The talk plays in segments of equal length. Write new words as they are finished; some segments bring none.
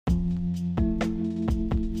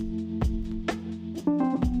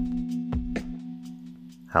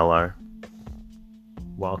Hello.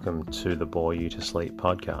 Welcome to the Bore You to Sleep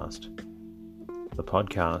podcast. The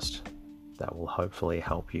podcast that will hopefully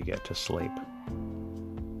help you get to sleep.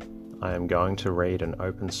 I am going to read an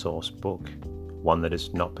open source book, one that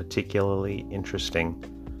is not particularly interesting,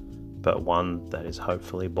 but one that is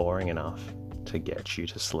hopefully boring enough to get you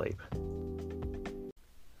to sleep.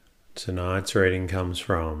 Tonight's reading comes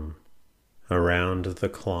from Around the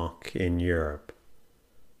Clock in Europe,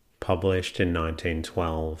 published in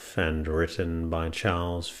 1912 and written by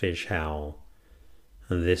Charles Fish Howell.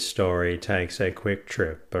 This story takes a quick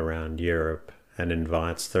trip around Europe and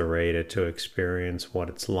invites the reader to experience what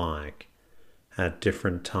it's like at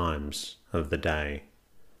different times of the day.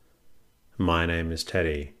 My name is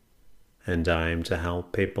Teddy, and I aim to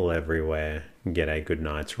help people everywhere get a good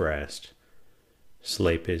night's rest.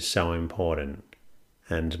 Sleep is so important,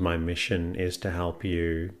 and my mission is to help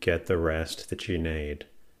you get the rest that you need.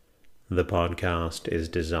 The podcast is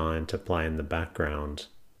designed to play in the background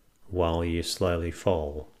while you slowly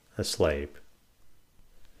fall asleep.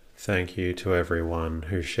 Thank you to everyone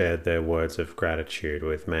who shared their words of gratitude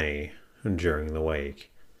with me during the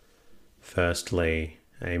week. Firstly,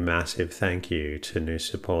 a massive thank you to new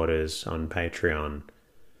supporters on Patreon,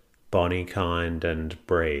 Bonnie Kind and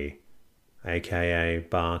Bree, aka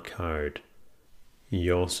Barcode.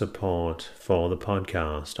 Your support for the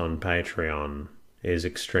podcast on Patreon is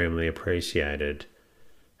extremely appreciated,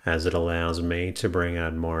 as it allows me to bring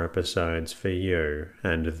out more episodes for you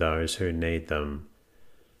and those who need them.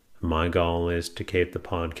 My goal is to keep the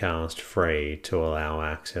podcast free to allow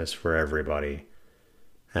access for everybody,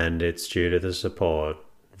 and it's due to the support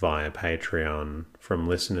via Patreon from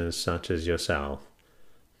listeners such as yourself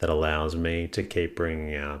that allows me to keep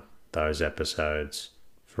bringing out those episodes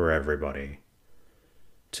for everybody.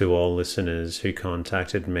 To all listeners who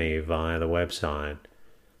contacted me via the website,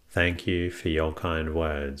 thank you for your kind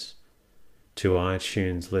words. To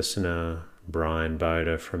iTunes listener Brian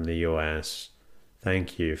Boda from the US,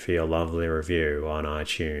 thank you for your lovely review on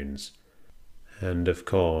iTunes. And of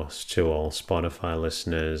course, to all Spotify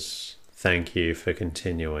listeners, thank you for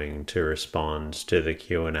continuing to respond to the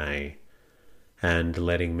Q&A and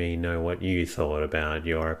letting me know what you thought about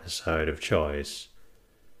your episode of choice.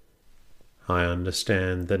 I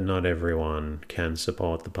understand that not everyone can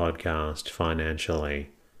support the podcast financially,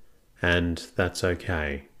 and that's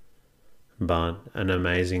okay. But an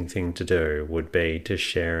amazing thing to do would be to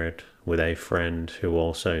share it with a friend who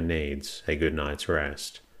also needs a good night's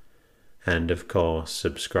rest. And of course,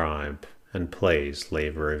 subscribe, and please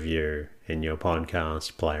leave a review in your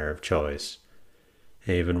podcast player of choice.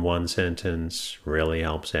 Even one sentence really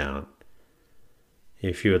helps out.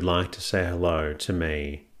 If you would like to say hello to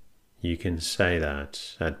me, you can say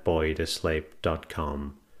that at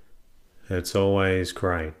boreyoutosleep.com. It's always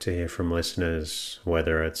great to hear from listeners,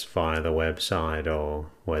 whether it's via the website or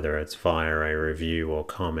whether it's via a review or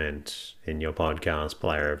comment in your podcast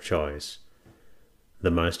player of choice. The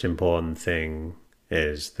most important thing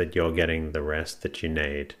is that you're getting the rest that you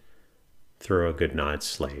need through a good night's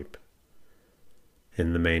sleep.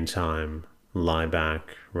 In the meantime, lie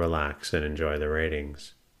back, relax, and enjoy the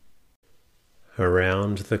readings.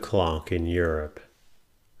 Around the Clock in Europe,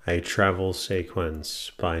 a travel sequence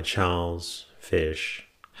by Charles Fish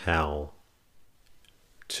Howell.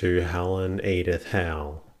 To Helen Edith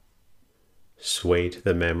Howe, sweet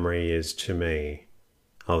the memory is to me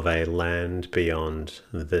of a land beyond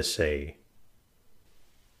the sea.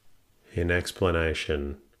 In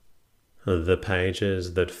explanation, the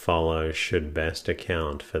pages that follow should best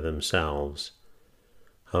account for themselves,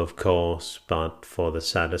 of course, but for the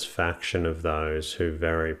satisfaction of those who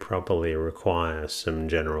very properly require some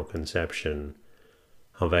general conception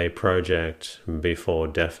of a project before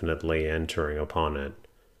definitely entering upon it.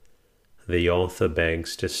 The author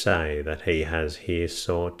begs to say that he has here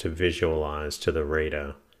sought to visualize to the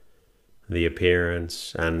reader the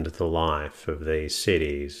appearance and the life of these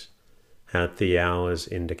cities at the hours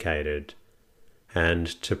indicated, and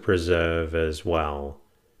to preserve as well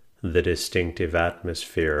the distinctive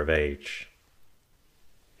atmosphere of each.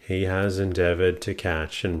 He has endeavored to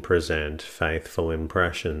catch and present faithful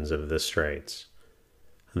impressions of the streets,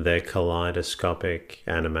 their kaleidoscopic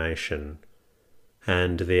animation,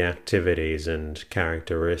 and the activities and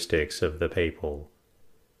characteristics of the people,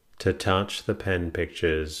 to touch the pen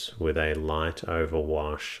pictures with a light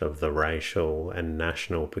overwash of the racial and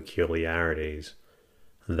national peculiarities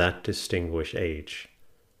that distinguish each,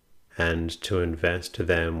 and to invest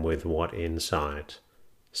them with what insight,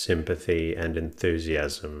 sympathy, and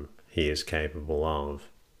enthusiasm he is capable of.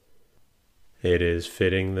 It is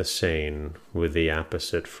fitting the scene with the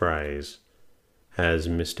apposite phrase, as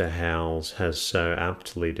Mr. Howells has so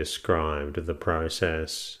aptly described the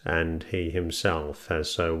process, and he himself has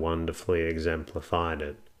so wonderfully exemplified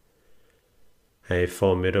it. A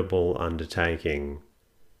formidable undertaking,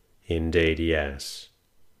 indeed, yes,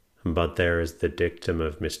 but there is the dictum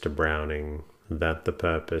of Mr. Browning that the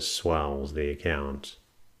purpose swells the account.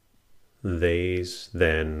 These,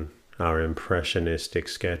 then, are impressionistic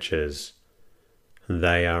sketches.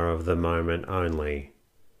 They are of the moment only.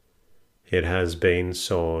 It has been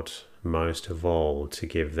sought most of all to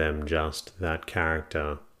give them just that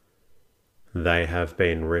character. They have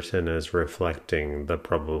been written as reflecting the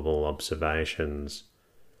probable observations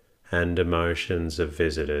and emotions of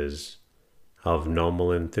visitors, of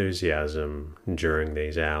normal enthusiasm during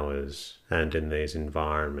these hours and in these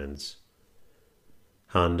environments.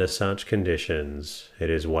 Under such conditions, it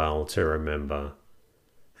is well to remember,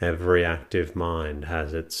 every active mind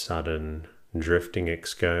has its sudden, drifting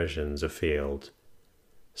excursions afield.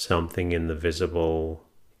 Something in the visible,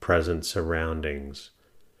 present surroundings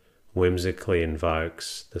whimsically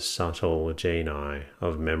invokes the subtle genii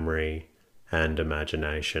of memory and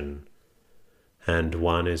imagination, and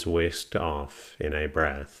one is whisked off in a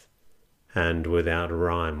breath, and without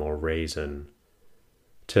rhyme or reason,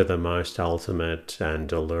 to the most ultimate and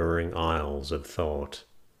alluring isles of thought.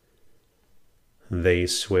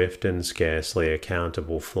 These swift and scarcely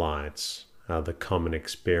accountable flights are the common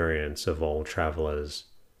experience of all travellers,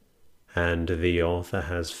 and the author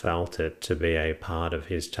has felt it to be a part of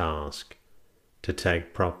his task to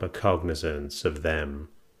take proper cognizance of them.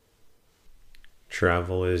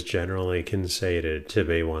 Travel is generally conceded to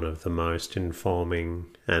be one of the most informing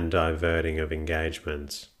and diverting of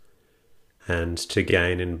engagements, and to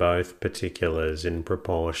gain in both particulars in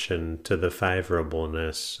proportion to the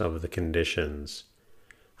favourableness of the conditions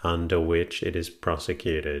under which it is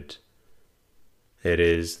prosecuted. It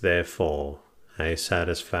is, therefore, a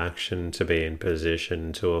satisfaction to be in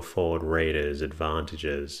position to afford readers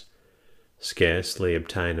advantages scarcely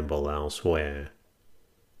obtainable elsewhere.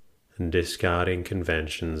 Discarding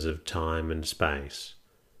conventions of time and space,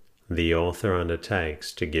 the author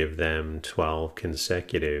undertakes to give them 12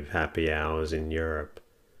 consecutive happy hours in Europe,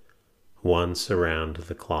 once around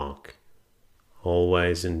the clock,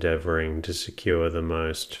 always endeavouring to secure the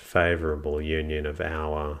most favourable union of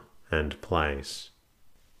hour and place.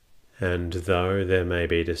 And though there may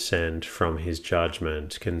be dissent from his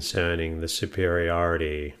judgment concerning the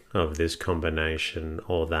superiority of this combination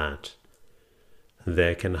or that,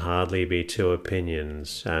 there can hardly be two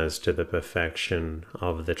opinions as to the perfection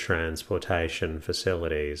of the transportation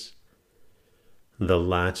facilities. The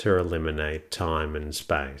latter eliminate time and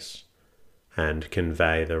space, and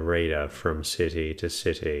convey the reader from city to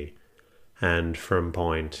city, and from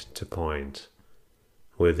point to point,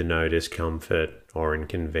 with no discomfort or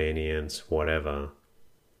inconvenience whatever,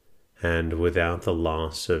 and without the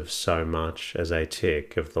loss of so much as a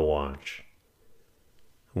tick of the watch.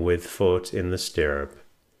 With foot in the stirrup,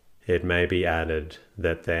 it may be added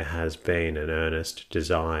that there has been an earnest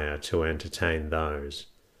desire to entertain those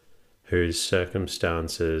whose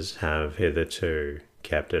circumstances have hitherto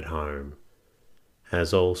kept at home,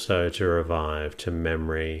 as also to revive to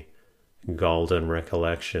memory golden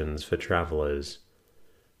recollections for travellers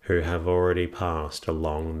who have already passed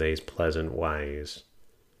along these pleasant ways.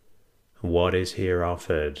 What is here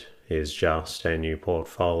offered is just a new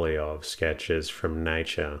portfolio of sketches from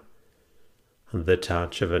nature, the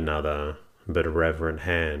touch of another but reverent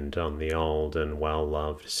hand on the old and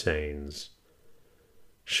well-loved scenes.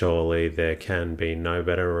 Surely there can be no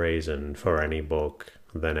better reason for any book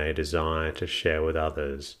than a desire to share with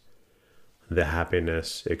others the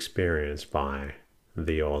happiness experienced by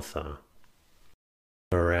the author.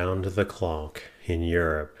 Around the clock in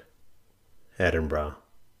Europe, Edinburgh,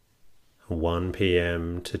 1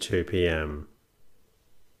 p.m. to 2 p.m.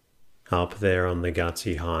 Up there on the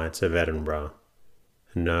gutsy heights of Edinburgh,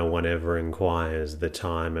 no one ever inquires the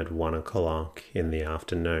time at 1 o'clock in the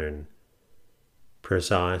afternoon.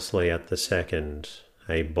 Precisely at the second,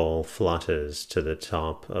 a ball flutters to the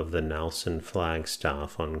top of the Nelson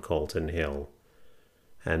flagstaff on Calton Hill,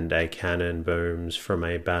 and a cannon booms from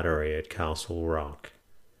a battery at Castle Rock,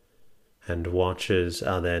 and watches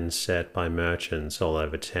are then set by merchants all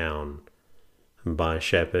over town, by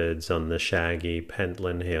shepherds on the shaggy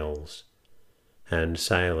Pentland Hills, and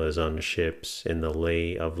sailors on ships in the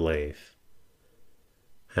lee of Leith.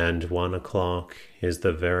 And 1 o'clock is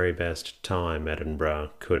the very best time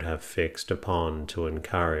Edinburgh could have fixed upon to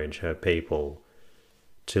encourage her people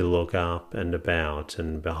to look up and about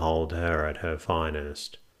and behold her at her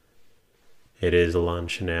finest. It is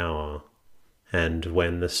luncheon hour, and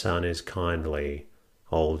when the sun is kindly,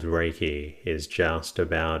 Old Reiki is just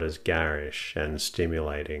about as garish and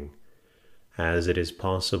stimulating as it is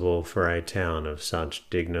possible for a town of such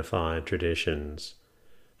dignified traditions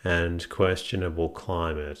and questionable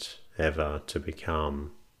climate ever to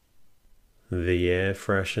become. The air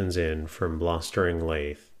freshens in from blustering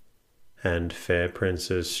Leith, and fair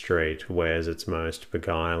Prince's Street wears its most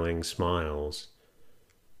beguiling smiles.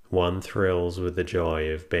 One thrills with the joy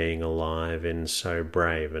of being alive in so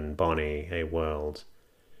brave and bonny a world,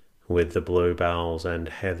 with the bluebells and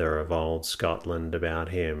heather of old Scotland about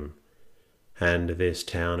him, and this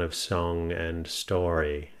town of song and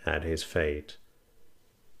story at his feet.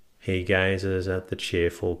 He gazes at the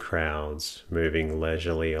cheerful crowds moving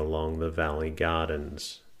leisurely along the valley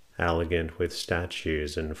gardens, elegant with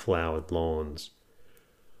statues and flowered lawns,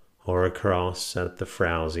 or across at the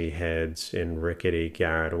frowsy heads in rickety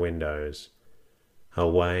garret windows,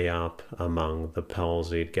 away up among the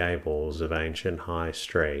palsied gables of ancient High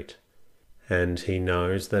Street, and he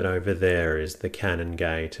knows that over there is the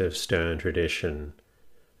Canongate of stern tradition,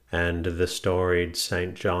 and the storied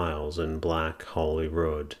St. Giles and black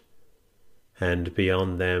Holyrood, and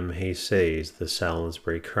beyond them he sees the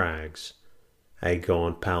Salisbury Crags, a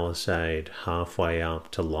gaunt palisade halfway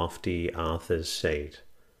up to lofty Arthur's Seat.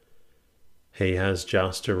 He has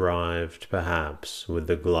just arrived, perhaps, with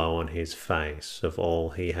the glow on his face of all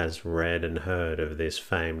he has read and heard of this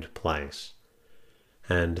famed place,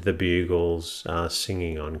 and the bugles are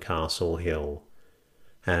singing on Castle Hill,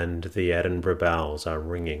 and the Edinburgh bells are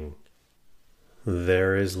ringing.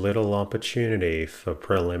 There is little opportunity for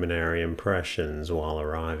preliminary impressions while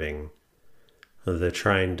arriving. The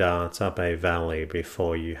train darts up a valley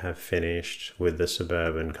before you have finished with the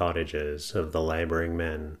suburban cottages of the labouring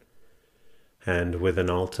men, and with an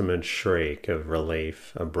ultimate shriek of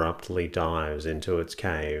relief abruptly dives into its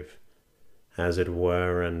cave, as it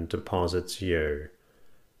were, and deposits you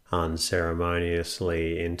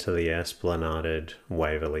unceremoniously into the esplanaded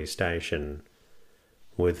Waverley Station,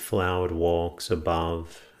 with flowered walks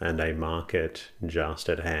above and a market just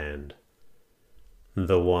at hand.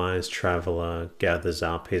 The wise traveller gathers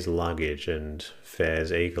up his luggage and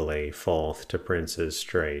fares eagerly forth to Prince's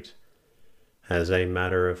Street, as a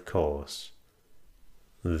matter of course.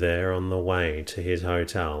 There, on the way to his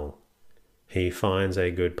hotel, he finds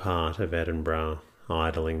a good part of Edinburgh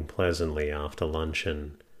idling pleasantly after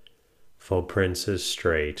luncheon, for Prince's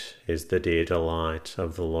Street is the dear delight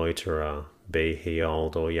of the loiterer, be he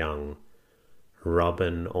old or young,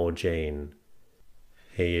 Robin or Jean.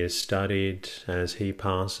 He is studied as he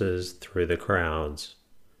passes through the crowds,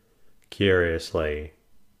 curiously,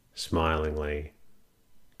 smilingly,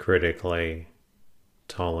 critically,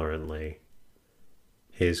 tolerantly.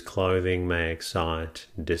 His clothing may excite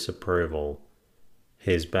disapproval,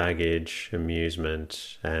 his baggage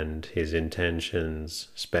amusement, and his intentions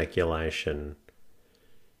speculation.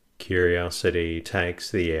 Curiosity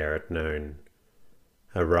takes the air at noon.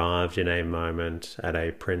 Arrived in a moment at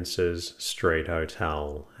a Prince's Street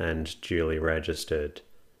hotel and duly registered,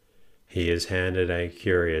 he is handed a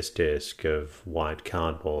curious disc of white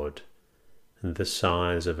cardboard, the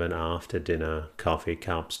size of an after-dinner coffee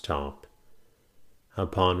cup's top,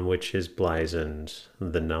 upon which is blazoned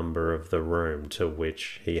the number of the room to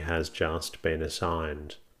which he has just been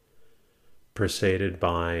assigned, preceded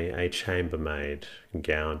by a chambermaid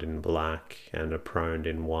gowned in black and aproned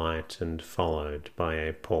in white, and followed by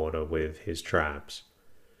a porter with his traps.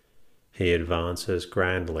 He advances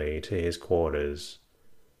grandly to his quarters,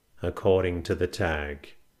 according to the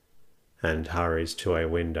tag, and hurries to a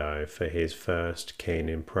window for his first keen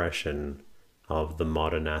impression of the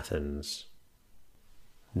modern Athens.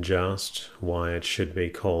 Just why it should be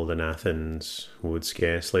called an Athens would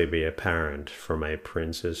scarcely be apparent from a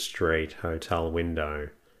Prince's Street hotel window.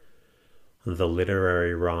 The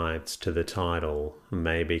literary rights to the title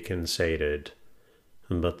may be conceded,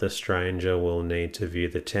 but the stranger will need to view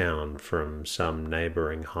the town from some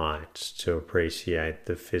neighbouring height to appreciate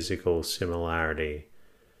the physical similarity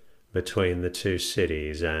between the two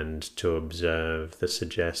cities, and to observe the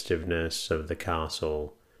suggestiveness of the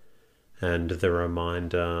castle and the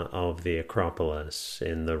reminder of the Acropolis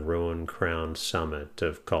in the ruin-crowned summit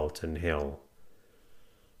of Calton Hill.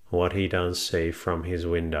 What he does see from his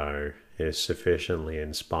window is sufficiently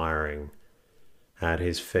inspiring. At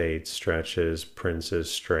his feet stretches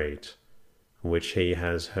Prince's Street, which he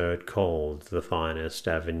has heard called the finest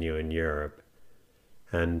avenue in Europe,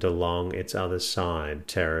 and along its other side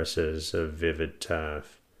terraces of vivid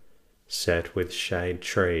turf, set with shade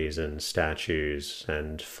trees and statues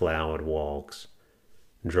and flowered walks,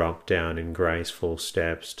 drop down in graceful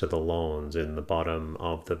steps to the lawns in the bottom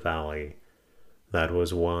of the valley, that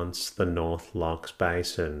was once the North Lochs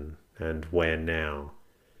Basin, and where now,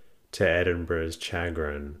 to Edinburgh's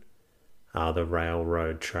chagrin, are the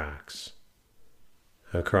railroad tracks.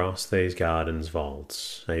 Across these gardens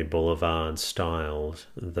vaults a boulevard styled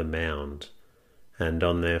the Mound, and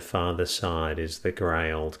on their farther side is the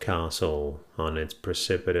grey old castle on its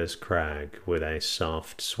precipitous crag with a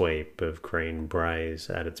soft sweep of green braes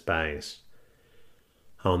at its base.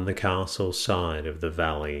 On the castle side of the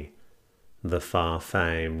valley, the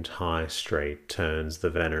far-famed High Street turns the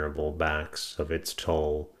venerable backs of its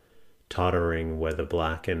tall, tottering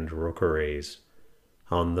weather-blackened rookeries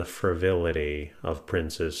on the frivolity of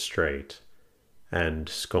Prince's Street, and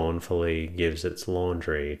scornfully gives its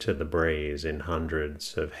laundry to the breeze in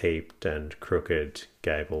hundreds of heaped and crooked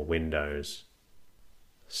gable windows.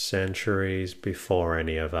 Centuries before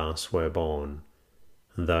any of us were born,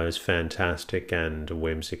 those fantastic and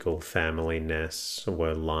whimsical family nests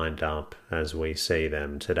were lined up as we see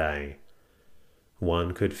them today.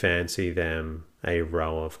 One could fancy them a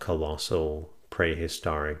row of colossal,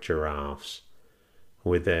 prehistoric giraffes,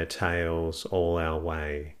 with their tails all our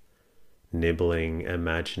way, nibbling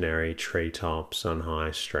imaginary treetops on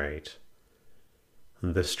High Street.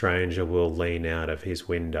 The stranger will lean out of his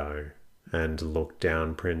window and look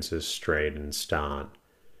down Prince's Street and start,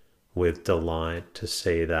 with delight, to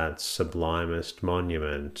see that sublimest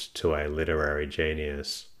monument to a literary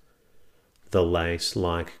genius, the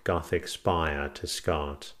lace-like Gothic spire to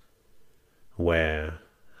Scott, where,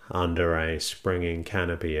 under a springing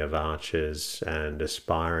canopy of arches and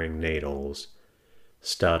aspiring needles,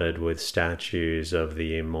 studded with statues of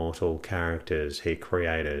the immortal characters he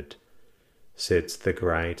created, sits the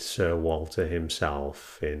great Sir Walter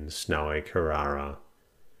himself in snowy Carrara,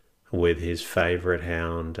 with his favourite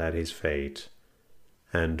hound at his feet,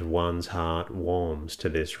 and one's heart warms to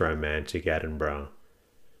this romantic Edinburgh,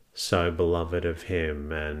 so beloved of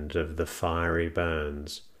him and of the fiery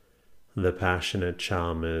Burns, the passionate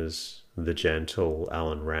Chalmers, the gentle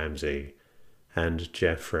Allan Ramsay, and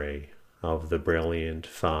Geoffrey, of the brilliant,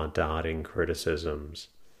 far-darting criticisms.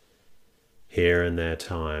 Here in their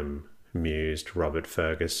time mused Robert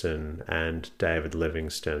Ferguson and David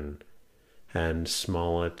Livingstone, and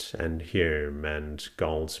Smollett and Hume and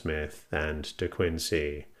Goldsmith and De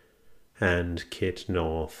Quincey, and Kit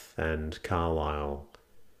North and Carlyle,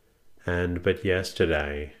 and but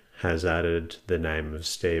yesterday has added the name of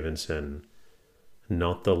Stevenson,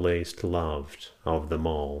 not the least loved of them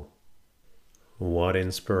all. What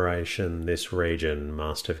inspiration this region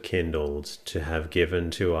must have kindled to have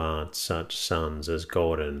given to art such sons as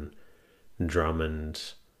Gordon,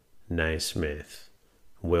 Drummond, Naismith,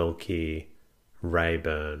 Wilkie,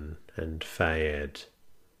 Raeburn, and Fayette.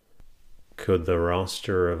 Could the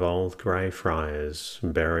roster of old Greyfriars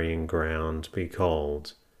burying ground be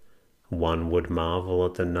called, one would marvel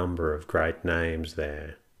at the number of great names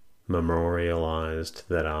there, memorialized,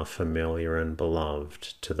 that are familiar and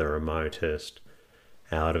beloved to the remotest,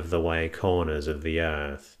 out-of-the-way corners of the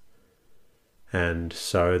earth. And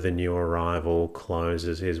so the new arrival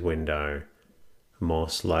closes his window, more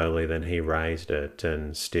slowly than he raised it,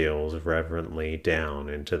 and steals reverently down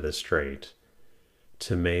into the street,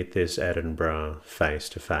 to meet this Edinburgh face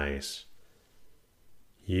to face.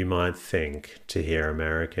 You might think, to hear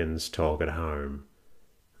Americans talk at home,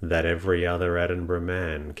 that every other Edinburgh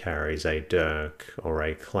man carries a dirk or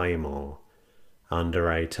a claymore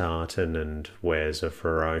under a tartan and wears a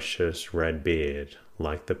ferocious red beard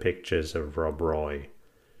like the pictures of Rob Roy,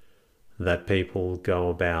 that people go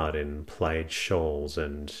about in plaid shawls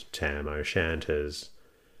and tam o'shanters,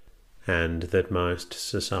 and that most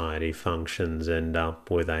society functions end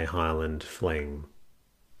up with a Highland fling.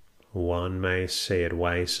 One may see at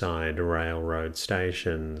wayside railroad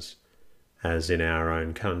stations, as in our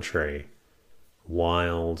own country,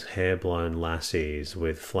 wild hair-blown lassies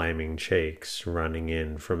with flaming cheeks running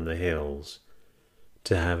in from the hills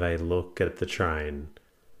to have a look at the train,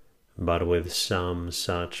 but with some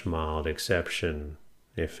such mild exception,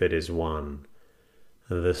 if it is one,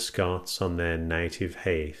 the Scots on their native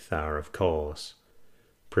heath are, of course,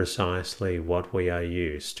 precisely what we are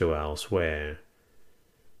used to elsewhere.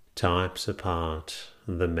 Types apart,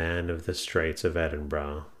 the man of the streets of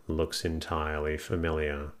Edinburgh looks entirely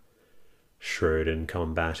familiar, shrewd and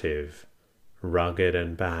combative, rugged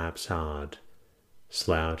and perhaps hard,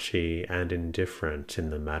 slouchy and indifferent in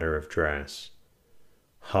the matter of dress,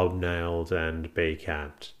 hobnailed and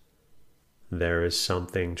bee-capped. There is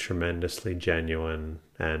something tremendously genuine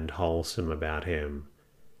and wholesome about him.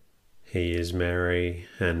 He is merry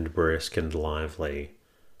and brisk and lively,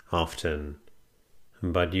 often,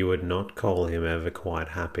 but you would not call him ever quite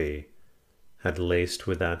happy, at least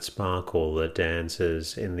with that sparkle that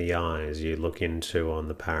dances in the eyes you look into on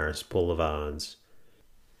the Paris boulevards.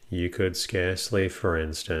 You could scarcely, for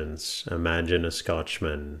instance, imagine a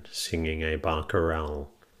Scotchman singing a barcarelle.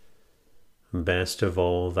 Best of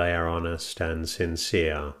all, they are honest and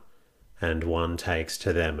sincere, and one takes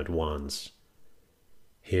to them at once.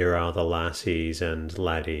 Here are the lassies and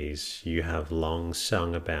laddies you have long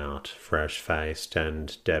sung about, fresh-faced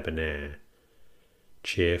and debonair.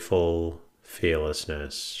 Cheerful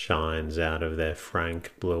fearlessness shines out of their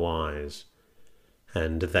frank blue eyes,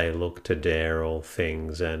 and they look to dare all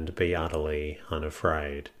things and be utterly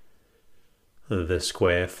unafraid. The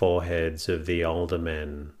square foreheads of the older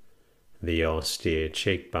men, the austere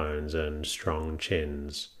cheekbones and strong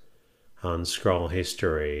chins, unscroll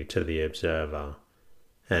history to the observer,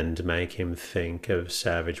 and make him think of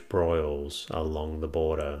savage broils along the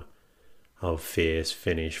border, of fierce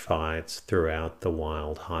Finnish fights throughout the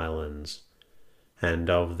wild highlands, and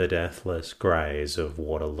of the deathless greys of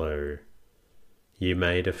Waterloo. You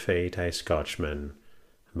may defeat a Scotchman,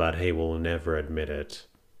 but he will never admit it,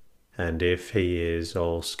 and if he is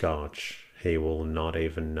all Scotch, he will not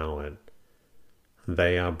even know it.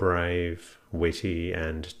 They are brave, witty,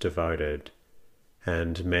 and devoted,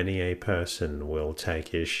 and many a person will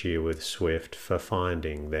take issue with Swift for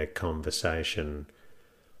finding their conversation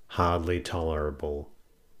hardly tolerable,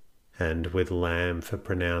 and with Lamb for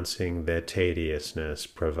pronouncing their tediousness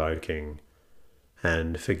provoking,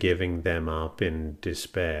 and for giving them up in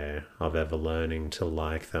despair of ever learning to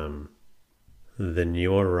like them. The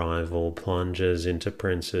new arrival plunges into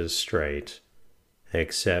Prince's Street,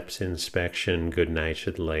 accepts inspection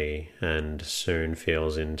good-naturedly, and soon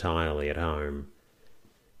feels entirely at home.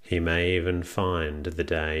 He may even find the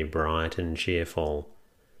day bright and cheerful,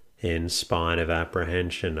 in spite of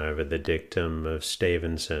apprehension over the dictum of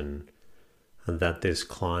Stevenson, that this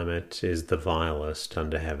climate is the vilest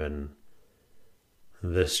under heaven.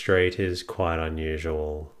 The street is quite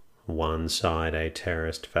unusual, one side a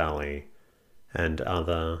terraced valley, and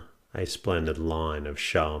other a splendid line of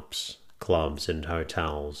shops, clubs and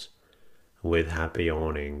hotels, with happy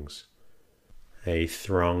awnings. A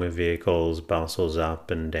throng of vehicles bustles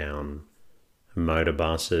up and down, motor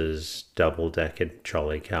buses, double-decker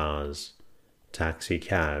trolley cars, taxi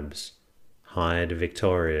cabs, hired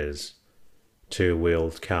Victorias,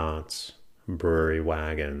 two-wheeled carts, brewery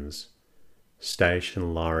wagons,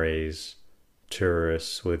 station lorries,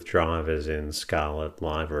 tourists with drivers in scarlet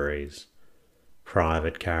liveries,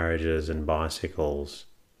 private carriages and bicycles.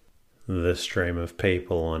 The stream of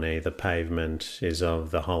people on either pavement is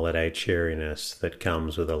of the holiday cheeriness that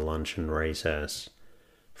comes with a luncheon recess,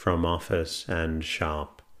 from office and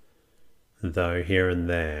shop, though here and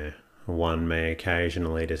there one may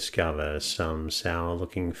occasionally discover some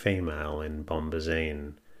sour-looking female in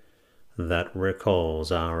bombazine that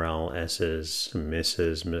recalls R.L.'s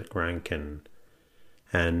Mrs. McRankin,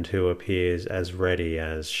 and who appears as ready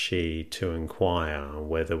as she to inquire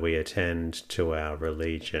whether we attend to our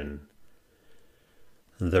religion.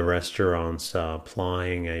 The restaurants are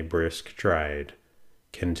plying a brisk trade,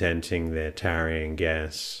 contenting their tarrying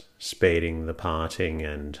guests, speeding the parting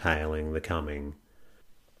and hailing the coming.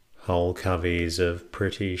 Whole coveys of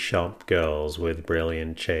pretty shop girls with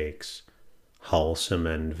brilliant cheeks, wholesome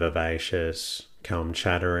and vivacious, come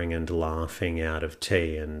chattering and laughing out of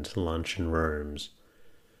tea and luncheon rooms,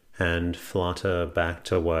 and flutter back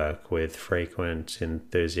to work with frequent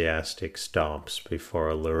enthusiastic stops before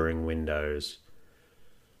alluring windows.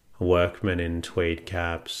 Workmen in tweed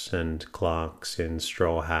caps and clerks in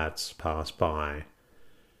straw hats pass by,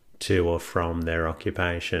 to or from their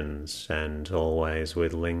occupations, and always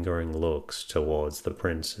with lingering looks towards the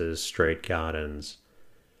Prince's Street gardens,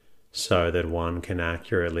 so that one can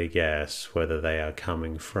accurately guess whether they are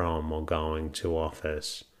coming from or going to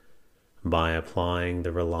office, by applying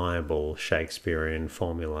the reliable Shakespearean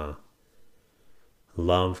formula.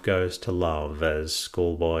 Love goes to love as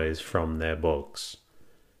schoolboys from their books,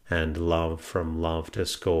 and love from love to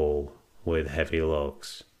school with heavy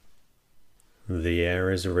looks. The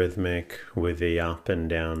air is rhythmic with the up and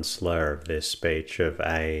down slur of this speech of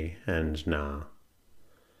a and na.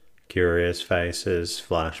 Curious faces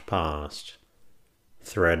flash past.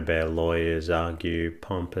 Threadbare lawyers argue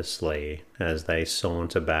pompously as they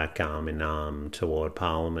saunter back arm in arm toward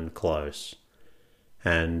Parliament Close,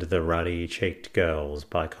 and the ruddy-cheeked girls,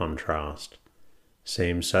 by contrast,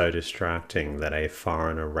 seem so distracting that a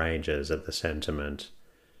foreigner rages at the sentiment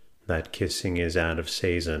that kissing is out of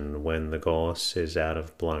season when the gorse is out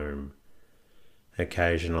of bloom.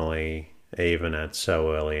 Occasionally, even at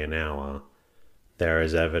so early an hour, there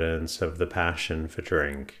is evidence of the passion for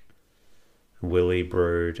drink. Willie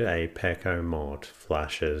Brood a Pecco Mort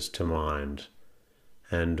flashes to mind,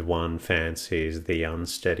 and one fancies the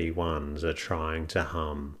unsteady ones are trying to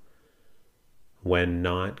hum. When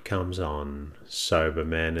night comes on, sober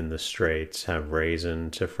men in the streets have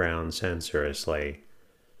reason to frown censoriously,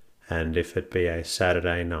 and if it be a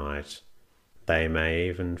Saturday night, they may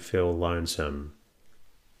even feel lonesome.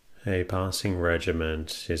 A passing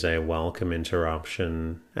regiment is a welcome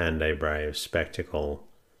interruption and a brave spectacle.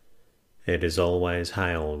 It is always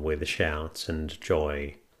hailed with shouts and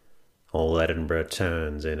joy. All Edinburgh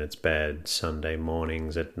turns in its bed Sunday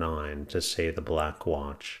mornings at 9 to see the Black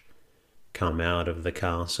Watch come out of the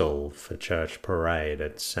castle for church parade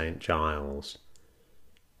at St. Giles.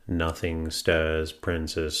 Nothing stirs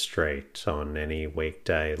Prince's Street on any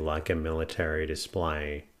weekday like a military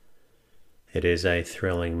display. It is a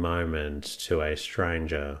thrilling moment to a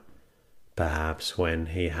stranger, perhaps when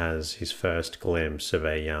he has his first glimpse of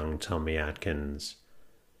a young Tommy Atkins,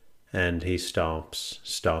 and he stops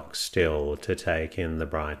stock still to take in the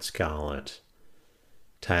bright scarlet,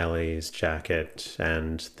 Tailey's jacket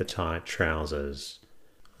and the tight trousers,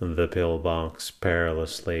 the pillbox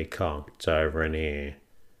perilously cocked over an ear,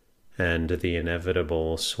 and the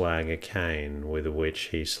inevitable swagger cane with which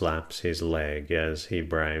he slaps his leg as he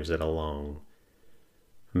braves it along.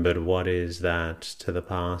 But what is that to the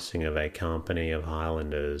passing of a company of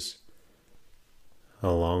Highlanders?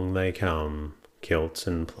 Along they come, kilts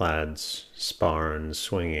and plaids, sporrans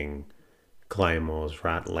swinging, claymores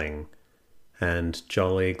rattling, and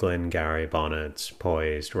jolly Glengarry bonnets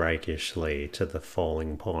poised rakishly to the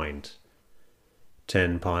falling point.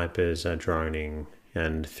 10 pipers are droning,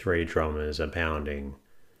 and 3 drummers are pounding,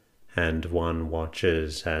 and one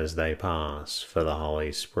watches as they pass for the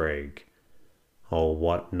holly sprig, or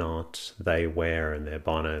what not they wear in their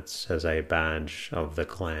bonnets as a badge of the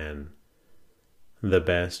clan. The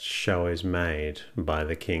best show is made by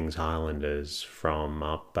the King's Highlanders from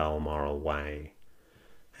up Balmoral way,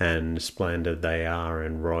 and splendid they are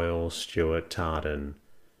in royal Stuart tartan,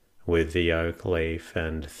 with the oak leaf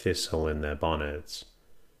and thistle in their bonnets,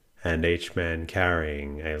 and each man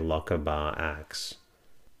carrying a Lochaber axe.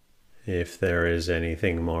 If there is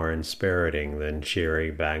anything more inspiriting than cheery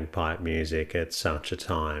bagpipe music at such a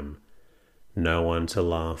time, no one to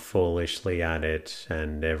laugh foolishly at it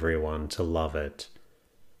and everyone to love it,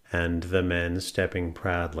 and the men stepping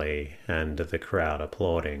proudly and the crowd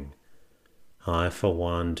applauding, I for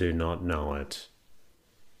one do not know it.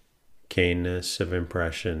 Keenness of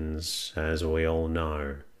impressions, as we all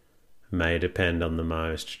know, may depend on the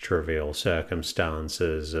most trivial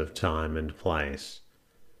circumstances of time and place.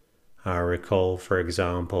 I recall, for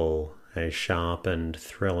example, a sharp and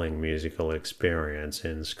thrilling musical experience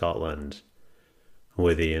in Scotland,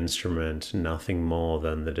 with the instrument nothing more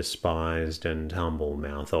than the despised and humble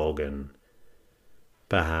mouth organ.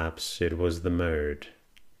 Perhaps it was the mood,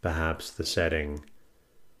 perhaps the setting,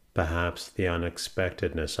 perhaps the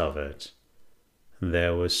unexpectedness of it.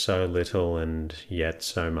 There was so little and yet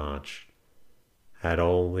so much. At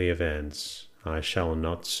all the events, I shall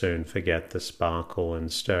not soon forget the sparkle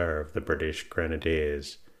and stir of the British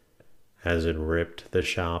Grenadiers, as it ripped the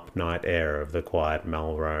sharp night air of the quiet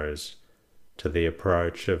Melrose, to the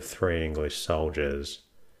approach of 3 English soldiers,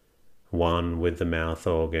 one with the mouth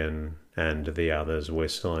organ and the others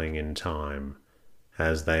whistling in time,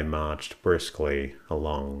 as they marched briskly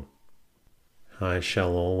along. I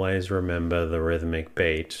shall always remember the rhythmic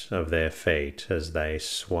beat of their feet as they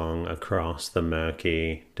swung across the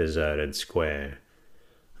murky, deserted square,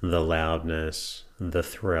 the loudness, the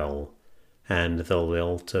thrill, and the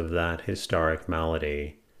lilt of that historic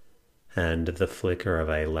melody, and the flicker of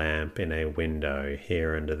a lamp in a window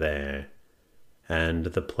here and there, and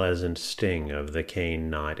the pleasant sting of the keen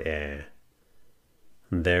night air.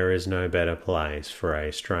 There is no better place for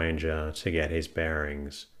a stranger to get his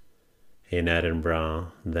bearings in Edinburgh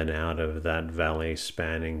than out of that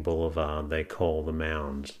valley-spanning boulevard they call the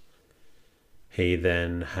Mound. He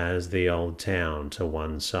then has the old town to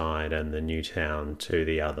one side and the new town to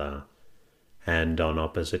the other, and on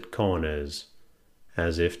opposite corners,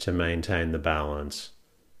 as if to maintain the balance,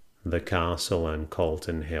 the castle and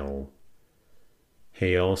Calton Hill.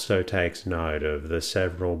 He also takes note of the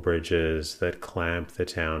several bridges that clamp the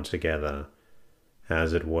town together,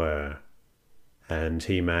 as it were, and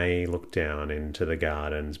he may look down into the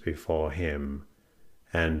gardens before him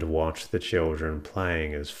and watch the children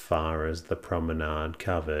playing as far as the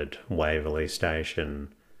promenade-covered Waverley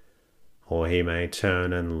Station, or he may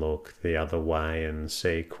turn and look the other way and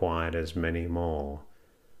see quite as many more,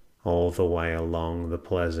 all the way along the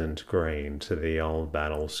pleasant green to the old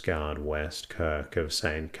battle-scarred west kirk of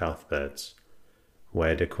St. Cuthbert's,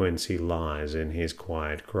 where De Quincey lies in his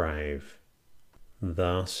quiet grave.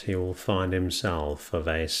 Thus he will find himself of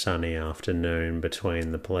a sunny afternoon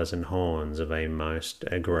between the pleasant horns of a most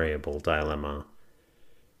agreeable dilemma.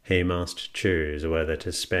 He must choose whether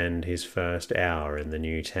to spend his first hour in the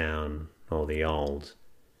new town or the old.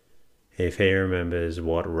 If he remembers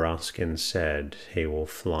what Ruskin said, he will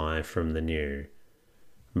fly from the new,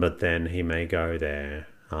 but then he may go there,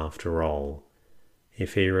 after all.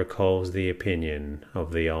 If he recalls the opinion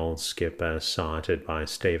of the old skipper cited by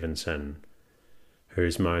Stevenson,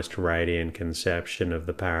 whose most radiant conception of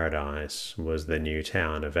the paradise was the new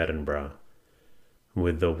town of Edinburgh,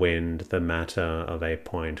 with the wind the matter of a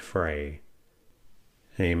point free,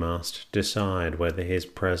 he must decide whether his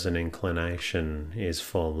present inclination is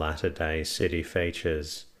for latter-day city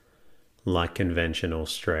features, like conventional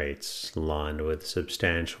streets lined with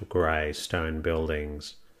substantial grey stone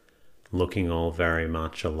buildings, looking all very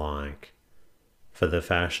much alike, for the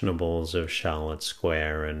fashionables of Charlotte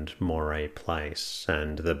Square and Moray Place,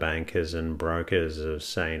 and the bankers and brokers of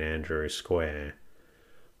St. Andrew Square,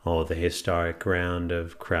 or the historic ground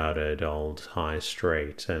of crowded old High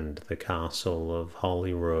Street and the castle of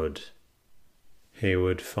Holyrood. He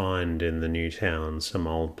would find in the new town some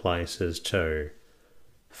old places too,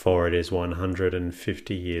 for it is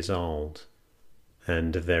 150 years old,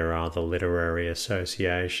 and there are the literary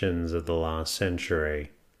associations of the last century,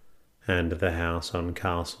 and the house on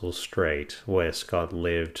Castle Street where Scott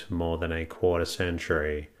lived more than a quarter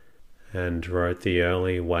century, and wrote the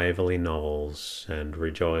early Waverley novels, and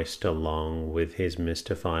rejoiced along with his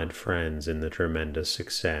mystified friends in the tremendous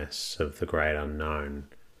success of The Great Unknown.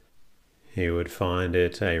 He would find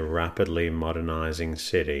it a rapidly modernizing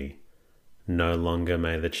city. No longer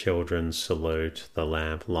may the children salute the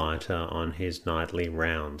lamp-lighter on his nightly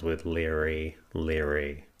rounds with leery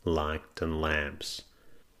light and lamps,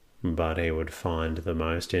 but he would find the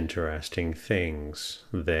most interesting things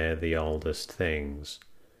there, the oldest things,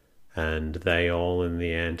 and they all in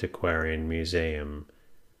the Antiquarian Museum,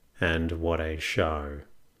 and what a show!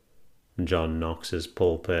 John Knox's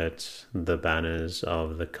pulpit, the banners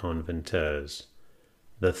of the Conventeurs,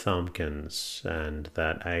 the Thumbkins, and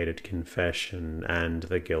that aided confession, and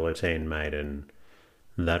the guillotine maiden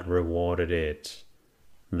that rewarded it,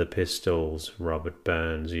 the pistols Robert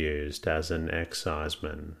Burns used as an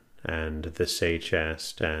exciseman, and the sea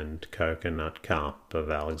chest and coconut cup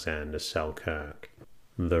of Alexander Selkirk,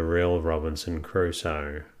 the real Robinson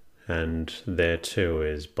Crusoe, and there too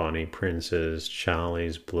is Bonnie Prince's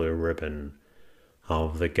Charlie's blue ribbon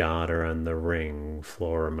of the garter and the ring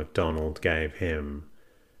Flora MacDonald gave him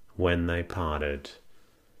when they parted.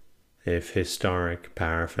 If historic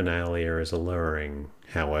paraphernalia is alluring,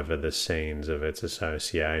 however, the scenes of its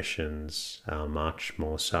associations are much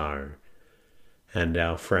more so, and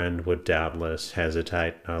our friend would doubtless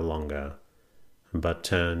hesitate no longer, but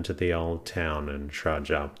turn to the old town and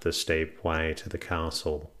trudge up the steep way to the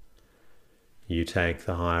castle. You take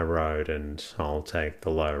the high road and I'll take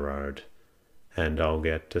the low road, and I'll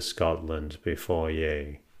get to Scotland before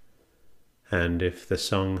ye. And if the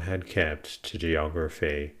song had kept to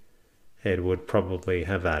geography, it would probably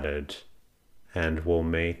have added, and we'll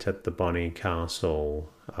meet at the bonny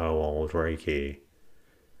castle o' Auld Reekie.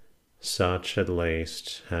 Such, at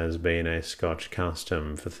least, has been a Scotch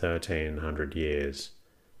custom for 1300 years,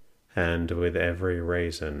 and with every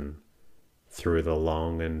reason, through the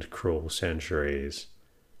long and cruel centuries,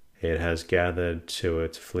 it has gathered to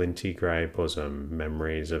its flinty grey bosom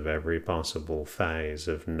memories of every possible phase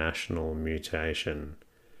of national mutation,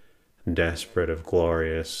 desperate of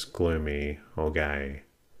glorious, gloomy, or gay.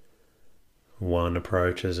 One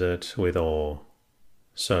approaches it with awe,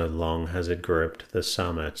 so long has it gripped the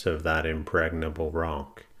summit of that impregnable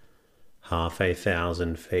rock,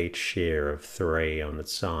 1,000 feet sheer of 3 on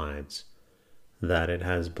its sides, that it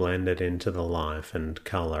has blended into the life and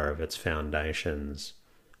colour of its foundations,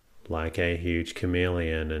 like a huge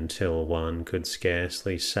chameleon, until one could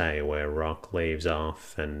scarcely say where rock leaves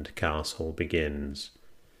off and castle begins.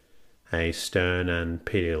 A stern and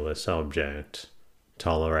pitiless object,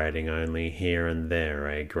 tolerating only here and there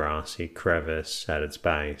a grassy crevice at its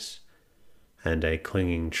base, and a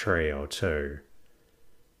clinging tree or two.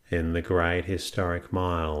 In the great historic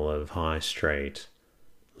mile of High Street,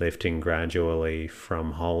 lifting gradually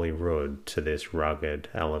from Holyrood to this rugged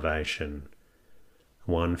elevation,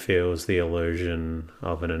 one feels the illusion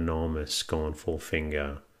of an enormous scornful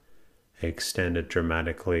finger, extended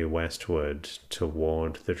dramatically westward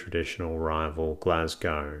toward the traditional rival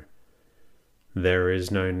Glasgow. There is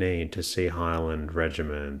no need to see Highland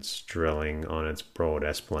regiments drilling on its broad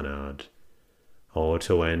esplanade, or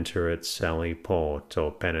to enter its sally port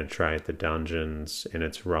or penetrate the dungeons in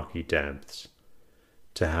its rocky depths,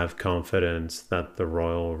 to have confidence that the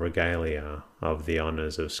royal regalia of the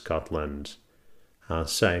honours of Scotland are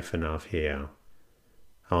safe enough here,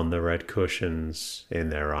 on the red cushions in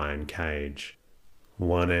their iron cage.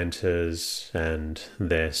 One enters, and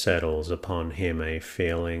there settles upon him a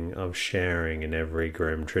feeling of sharing in every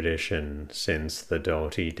grim tradition since the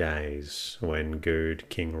doughty days when good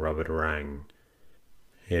King Robert rang.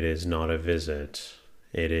 It is not a visit,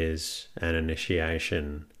 it is an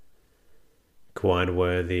initiation. Quite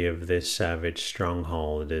worthy of this savage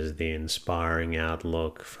stronghold is the inspiring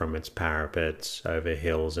outlook from its parapets over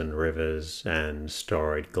hills and rivers and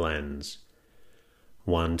storied glens.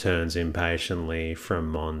 One turns impatiently from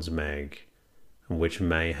Mons Meg, which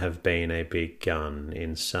may have been a big gun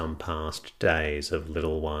in some past days of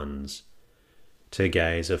little ones, to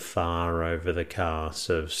gaze afar over the Carse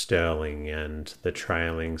of Stirling and the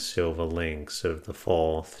trailing silver links of the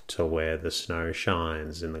Forth to where the snow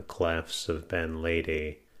shines in the clefts of Ben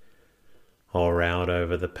Ledi, or out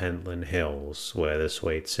over the Pentland Hills where the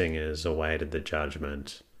sweet singers awaited the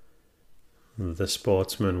judgment. The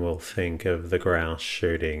sportsman will think of the grouse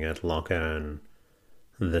shooting at Loch Earn.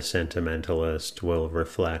 The sentimentalist will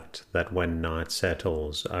reflect that when night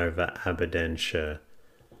settles over Aberdeenshire,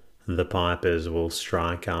 the pipers will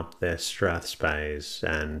strike up their strathspeys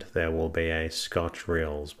and there will be a Scotch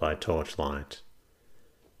reels by torchlight.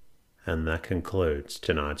 And that concludes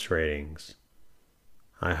tonight's readings.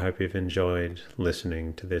 I hope you've enjoyed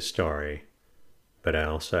listening to this story, but I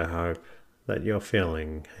also hope that you're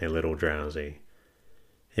feeling a little drowsy.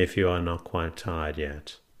 If you are not quite tired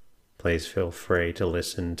yet, please feel free to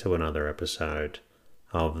listen to another episode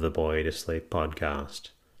of the Boy to Sleep podcast.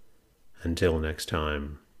 Until next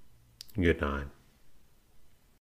time, good night.